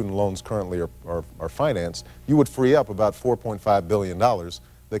of the student loans currently are financed, you would free up about $4.5 billion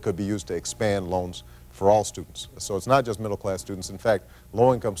that could be used to expand loans for all students. So it's not just middle-class students. In fact,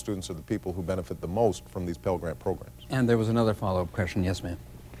 low-income students are the people who benefit the most from these Pell Grant programs. And there was another follow-up question. Yes, ma'am.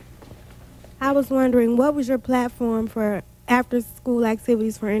 I was wondering, what was your platform for after-school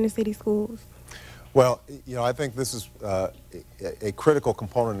activities for inner-city schools? Well, you know, I think this is a critical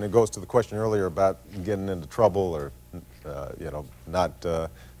component, and it goes to the question earlier about getting into trouble or, you know,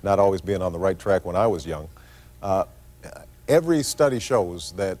 not always being on the right track when I was young. Every study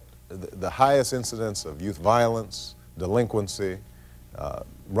shows that the highest incidence of youth violence, delinquency,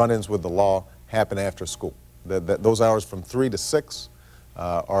 run-ins with the law happen after school. Those hours from 3 to 6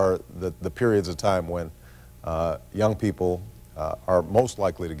 are the periods of time when young people are most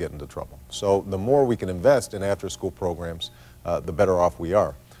likely to get into trouble. So the more we can invest in after-school programs, the better off we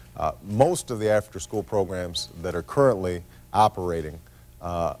are. Most of the after-school programs that are currently operating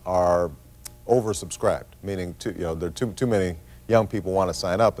are oversubscribed, meaning there are too many young people want to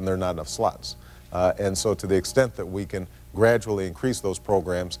sign up and there are not enough slots. And so to the extent that we can gradually increase those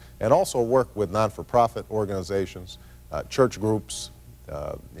programs and also work with non-for-profit organizations, church groups,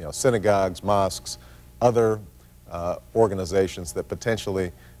 synagogues, mosques, other organizations that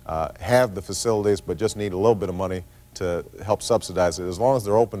potentially have the facilities but just need a little bit of money to help subsidize it, as long as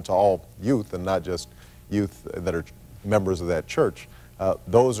they're open to all youth and not just youth that are members of that church,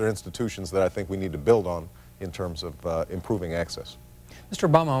 those are institutions that I think we need to build on in terms of improving access. Mr.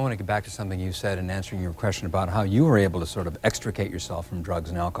 Obama, I want to get back to something you said in answering your question about how you were able to sort of extricate yourself from drugs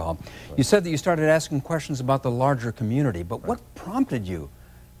and alcohol. Right. You said that you started asking questions about the larger community, but what prompted you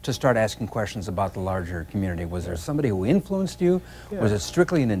to start asking questions about the larger community? Was there somebody who influenced you? Yeah. Was it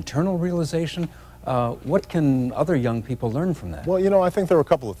strictly an internal realization? What can other young people learn from that? Well, you know, I think there were a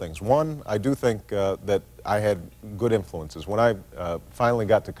couple of things. One, I do think that I had good influences. When I finally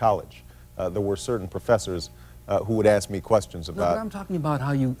got to college, there were certain professors who would ask me questions about... No, but I'm talking about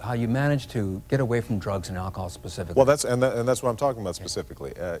how you managed to get away from drugs and alcohol specifically. Well, that's what I'm talking about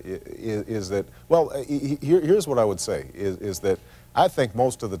specifically, is that, well, here's what I would say, is that I think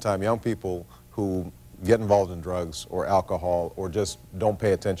most of the time young people who get involved in drugs or alcohol or just don't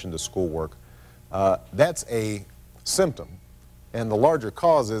pay attention to schoolwork, that's a symptom. And the larger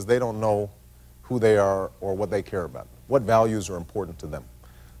cause is they don't know who they are or what they care about, what values are important to them.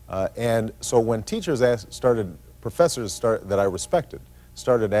 And so when teachers professors that I respected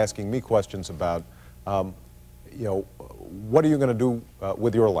started asking me questions about, you know, what are you going to do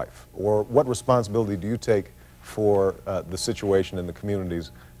with your life? Or what responsibility do you take for the situation in the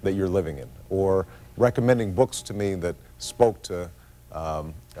communities that you're living in? Or recommending books to me that spoke to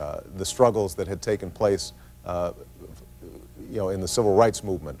the struggles that had taken place you know, in the civil rights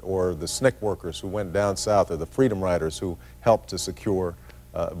movement, or the SNCC workers who went down south, or the Freedom Riders who helped to secure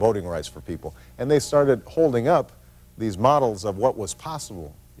voting rights for people. And they started holding up these models of what was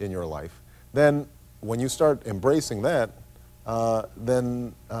possible in your life. Then when you start embracing that,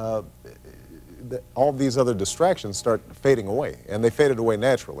 then all these other distractions start fading away. And they faded away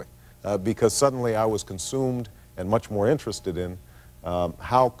naturally because suddenly I was consumed and much more interested in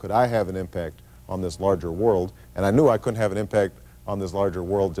how could I have an impact on this larger world. And I knew I couldn't have an impact on this larger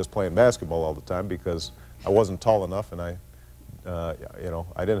world just playing basketball all the time, because I wasn't tall enough and you know,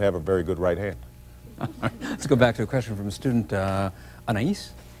 I didn't have a very good right hand. Let's go back to a question from a student,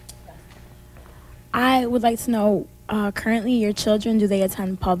 Anais. I would like to know, currently your children, do they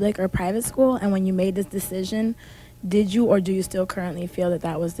attend public or private school? And when you made this decision, did you or do you still currently feel that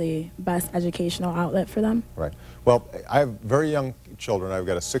that was the best educational outlet for them? Right. Well, I have very young children. I've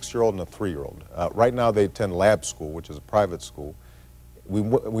got a 6-year-old and a 3-year-old. Right now they attend lab school, which is a private school.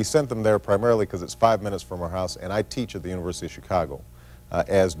 We sent them there primarily because it's 5 minutes from our house, and I teach at the University of Chicago,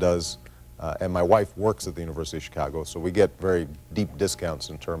 as does, and my wife works at the University of Chicago, so we get very deep discounts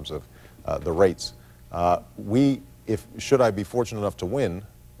in terms of the rates. Should I be fortunate enough to win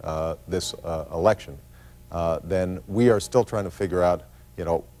this election, then we are still trying to figure out, you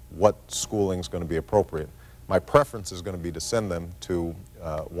know, what schooling is going to be appropriate. My preference is going to be to send them to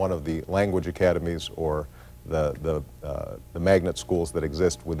one of the language academies or the magnet schools that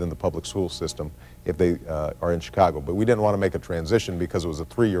exist within the public school system if they are in Chicago. But we didn't want to make a transition because it was a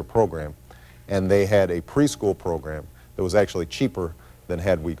 3-year program, and they had a preschool program that was actually cheaper than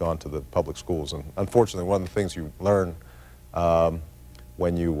had we gone to the public schools. And unfortunately, one of the things you learn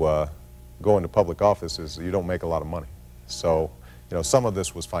when you go into public office is you don't make a lot of money. So, you know, some of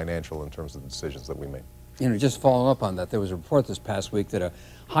this was financial in terms of the decisions that we made. You know, just following up on that, there was a report this past week that a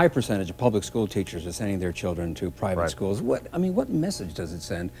high percentage of public school teachers are sending their children to private schools. What message does it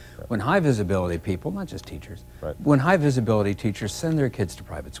send when high visibility people, not just teachers, when high visibility teachers send their kids to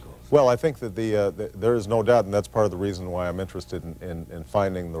private schools? Well, I think that there is no doubt, and that's part of the reason why I'm interested in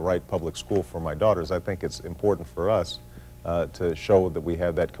finding the right public school for my daughters. I think it's important for us to show that we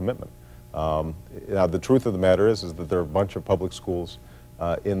have that commitment. Now, the truth of the matter is that there are a bunch of public schools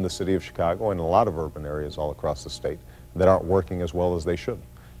in the city of Chicago and in a lot of urban areas all across the state that aren't working as well as they should.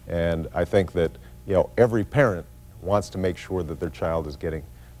 And I think that, you know, every parent wants to make sure that their child is getting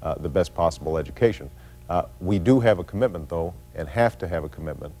the best possible education. We do have a commitment, though, and have to have a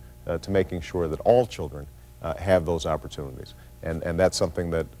commitment to making sure that all children have those opportunities. And that's something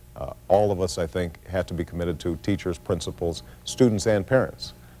that all of us, I think, have to be committed to, teachers, principals, students, and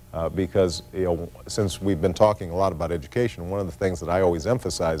parents. Because, you know, since we've been talking a lot about education, one of the things that I always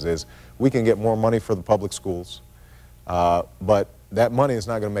emphasize is we can get more money for the public schools, but that money is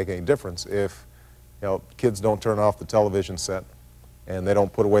not going to make any difference if, you know, kids don't turn off the television set and they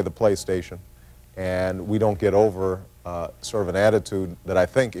don't put away the PlayStation, and we don't get over sort of an attitude that I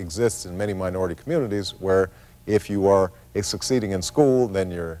think exists in many minority communities where if you are succeeding in school,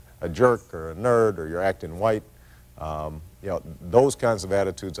 then you're a jerk or a nerd or you're acting white. You know, those kinds of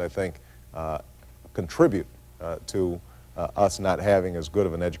attitudes, I think, contribute to us not having as good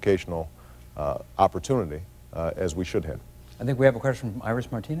of an educational opportunity as we should have. I think we have a question from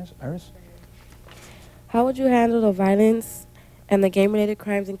Iris Martinez. Iris? How would you handle the violence and the gang-related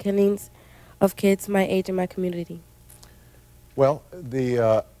crimes and killings of kids my age in my community? Well,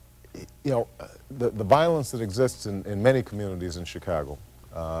 you know, the violence that exists in many communities in Chicago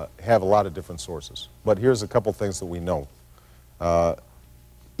have a lot of different sources. But here's a couple things that we know.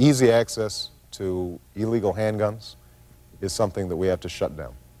 Easy access to illegal handguns is something that we have to shut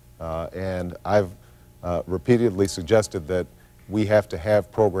down. And I've repeatedly suggested that we have to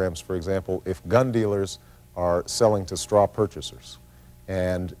have programs, for example, if gun dealers are selling to straw purchasers.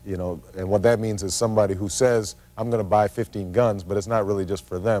 And, you know, and what that means is somebody who says, I'm going to buy 15 guns, but it's not really just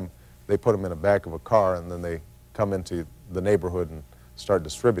for them. They put them in the back of a car and then they come into the neighborhood and start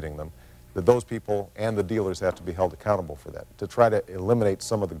distributing them. That those people and the dealers have to be held accountable for that, to try to eliminate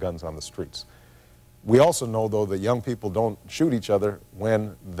some of the guns on the streets. We also know, though, that young people don't shoot each other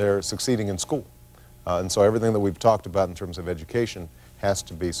when they're succeeding in school. And so everything that we've talked about in terms of education has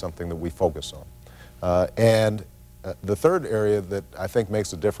to be something that we focus on. The third area that I think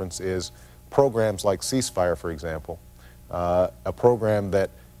makes a difference is programs like Ceasefire, for example, a program that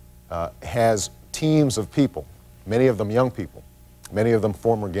has teams of people, many of them young people, many of them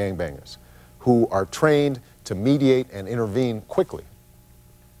former gangbangers, who are trained to mediate and intervene quickly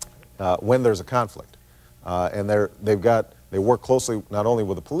when there's a conflict. And they work closely not only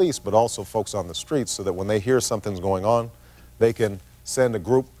with the police, but also folks on the streets so that when they hear something's going on, they can send a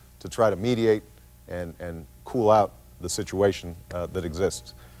group to try to mediate and cool out the situation that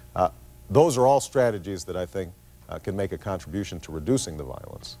exists. Those are all strategies that I think can make a contribution to reducing the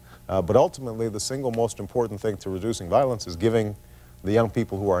violence. But ultimately, the single most important thing to reducing violence is giving the young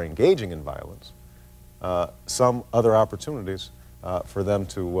people who are engaging in violence some other opportunities for them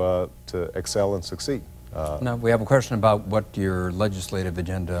to excel and succeed. Now, we have a question about what your legislative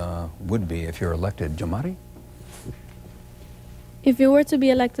agenda would be if you're elected. Jamari? If you were to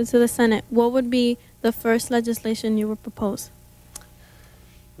be elected to the Senate, what would be the first legislation you would propose?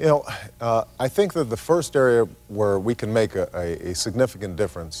 You know, I think that the first area where we can make a significant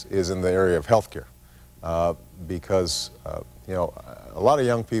difference is in the area of health care. Because, you know, a lot of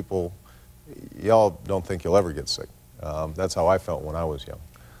young people, y'all don't think you'll ever get sick. That's how I felt when I was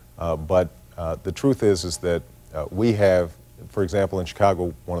young. But the truth is that we have, for example, in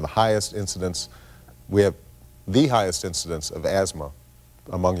Chicago, one of the highest incidents, we have the highest incidence of asthma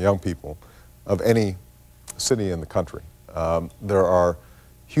among young people of any city in the country. There are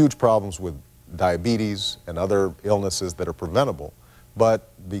huge problems with diabetes and other illnesses that are preventable, but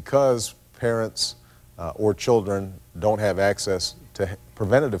because parents or children don't have access to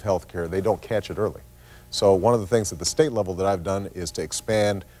preventative health care, they don't catch it early. So one of the things at the state level that I've done is to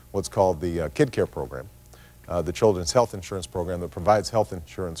expand what's called the Kid Care Program, the Children's Health Insurance Program that provides health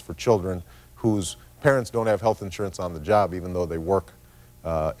insurance for children whose parents don't have health insurance on the job even though they work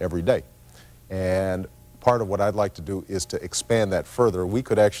every day. And part of what I'd like to do is to expand that further. We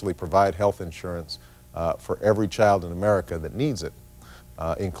could actually provide health insurance for every child in America that needs it,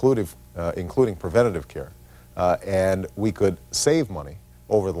 including preventative care. And we could save money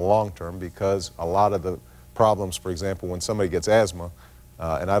over the long term because a lot of the problems, for example, when somebody gets asthma,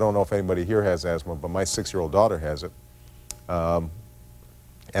 and I don't know if anybody here has asthma, but my 6-year-old daughter has it.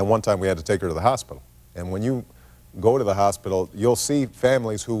 And one time we had to take her to the hospital And when you go to the hospital, you'll see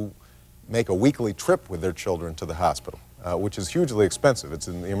families who make a weekly trip with their children to the hospital, which is hugely expensive. It's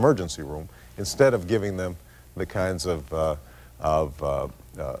in the emergency room, instead of giving them the kinds of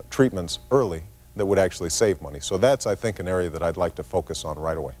treatments early that would actually save money. So that's, I think, an area that I'd like to focus on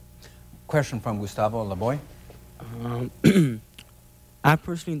right away. Question from Gustavo Laboy. I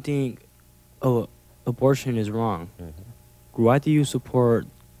personally think abortion is wrong. Why do you support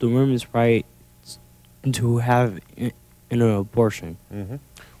the women's right to have an abortion?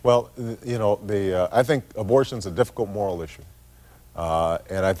 Well, you know, I think abortion's a difficult moral issue.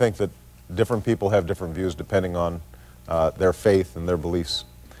 And I think that different people have different views depending on their faith and their beliefs.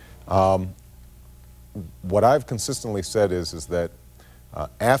 What I've consistently said is that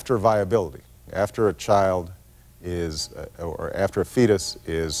after viability, after a child is, or after a fetus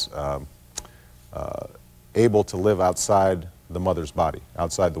is able to live outside the mother's body,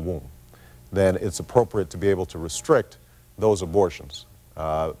 outside the womb, then it's appropriate to be able to restrict those abortions,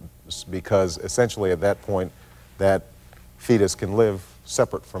 because essentially at that point that fetus can live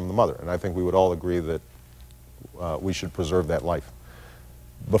separate from the mother, and I think we would all agree that we should preserve that life.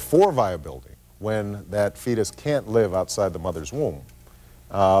 Before viability, when that fetus can't live outside the mother's womb,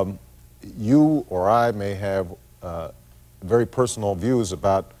 you or I may have very personal views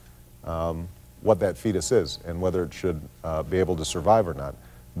about what that fetus is and whether it should be able to survive or not.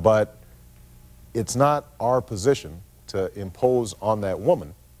 But it's not our position to impose on that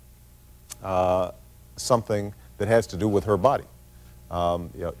woman something that has to do with her body. You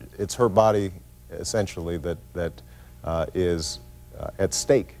know, it's her body, essentially, that is at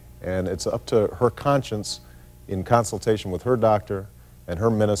stake. And it's up to her conscience, in consultation with her doctor and her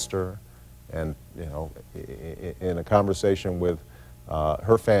minister, and, you know, in a conversation with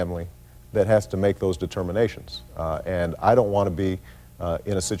her family, that has to make those determinations. And I don't want to be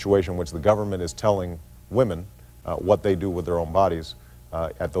in a situation in which the government is telling women what they do with their own bodies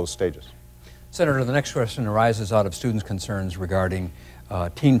at those stages. Senator, the next question arises out of students' concerns regarding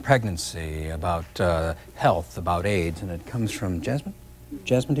teen pregnancy, about health, about AIDS, and it comes from Jasmine.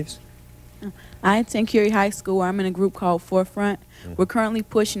 Jasmine Davis? I attend Curie High School, where I'm in a group called Forefront. We're currently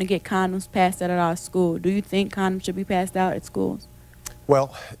pushing to get condoms passed out at our school. Do you think condoms should be passed out at schools?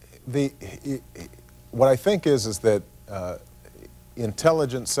 Well, what I think is that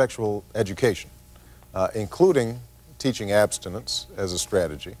intelligent sexual education, including teaching abstinence as a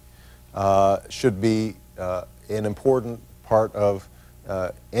strategy, should be an important part of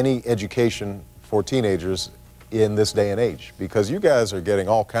any education for teenagers in this day and age, because you guys are getting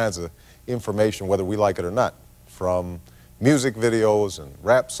all kinds of information, whether we like it or not, from music videos and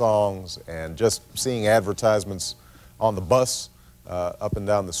rap songs and just seeing advertisements on the bus up and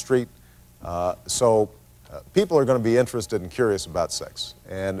down the street. So people are going to be interested and curious about sex,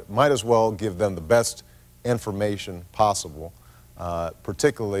 and might as well give them the best information possible,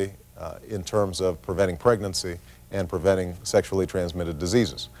 particularly in terms of preventing pregnancy and preventing sexually transmitted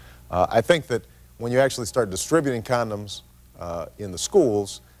diseases. I think that when you actually start distributing condoms in the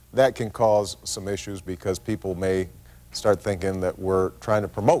schools, that can cause some issues, because people may start thinking that we're trying to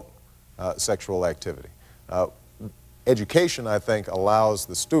promote sexual activity. Education, I think, allows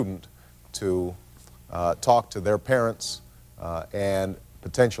the student to talk to their parents and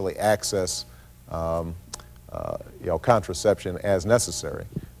potentially access you know, contraception as necessary.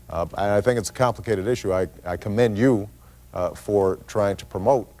 And I think it's a complicated issue. I commend you for trying to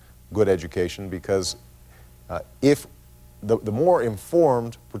promote good education, because if the more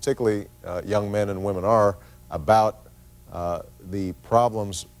informed, particularly young men and women, are about the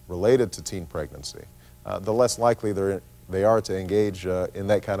problems related to teen pregnancy, the less likely they are to engage in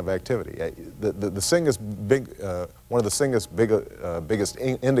that kind of activity. One of the biggest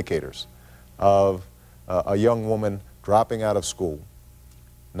indicators of a young woman dropping out of school,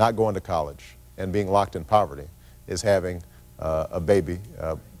 not going to college, and being locked in poverty is having a baby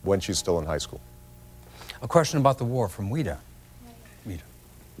when she's still in high school. A question about the war from Wida.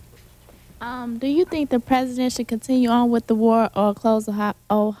 Do you think the president should continue on with the war or close the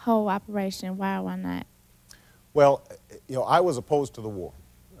whole operation? Why or why not? Well, you know, I was opposed to the war.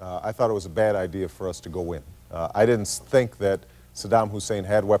 I thought it was a bad idea for us to go in. I didn't think that Saddam Hussein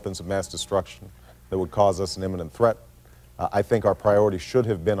had weapons of mass destruction that would cause us an imminent threat. I think our priority should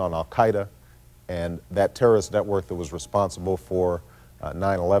have been on Al-Qaeda and that terrorist network that was responsible for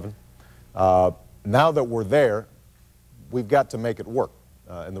 9/11. Now that we're there, we've got to make it work.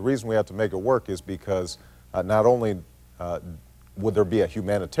 And the reason we have to make it work is because not only would there be a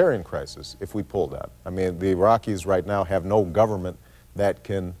humanitarian crisis if we pulled out. I mean, the Iraqis right now have no government that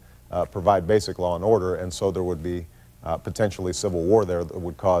can provide basic law and order, and so there would be potentially civil war there that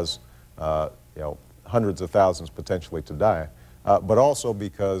would cause you know, hundreds of thousands potentially to die, but also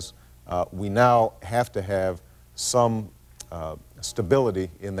because we now have to have some stability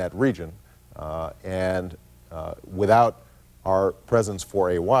in that region, and without our presence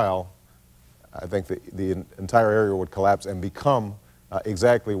for a while, I think the entire area would collapse and become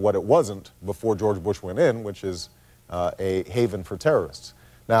exactly what it wasn't before George Bush went in, which is a haven for terrorists.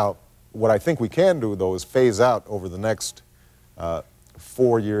 Now, what I think we can do, though, is phase out over the next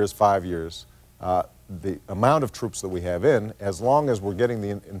 4 years, 5 years, the amount of troops that we have in, as long as we're getting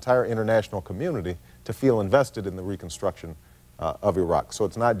the entire international community to feel invested in the reconstruction of Iraq. So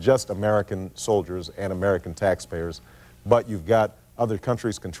it's not just American soldiers and American taxpayers, but you've got other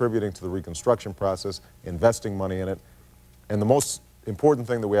countries contributing to the reconstruction process, investing money in it. And the most important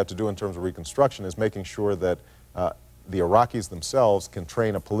thing that we have to do in terms of reconstruction is making sure that the Iraqis themselves can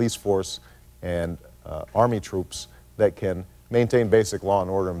train a police force and army troops that can maintain basic law and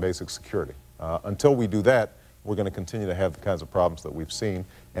order and basic security. Until we do that, we're going to continue to have the kinds of problems that we've seen,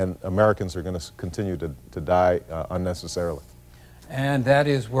 and Americans are going to continue to die unnecessarily. And that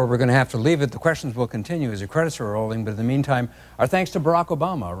is where we're going to have to leave it. The questions will continue as your credits are rolling, but in the meantime, our thanks to Barack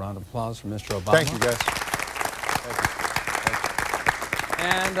Obama. A round of applause for Mr. Obama. Thank you, guys.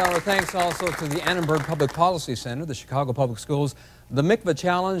 And our thanks also to the Annenberg Public Policy Center, the Chicago Public Schools, the Mikvah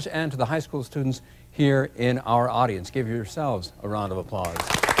Challenge, and to the high school students here in our audience. Give yourselves a round of applause.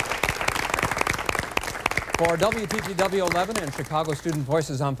 For WTTW 11 and Chicago Student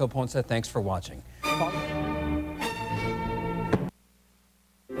Voices, I'm Phil Ponce. Thanks for watching.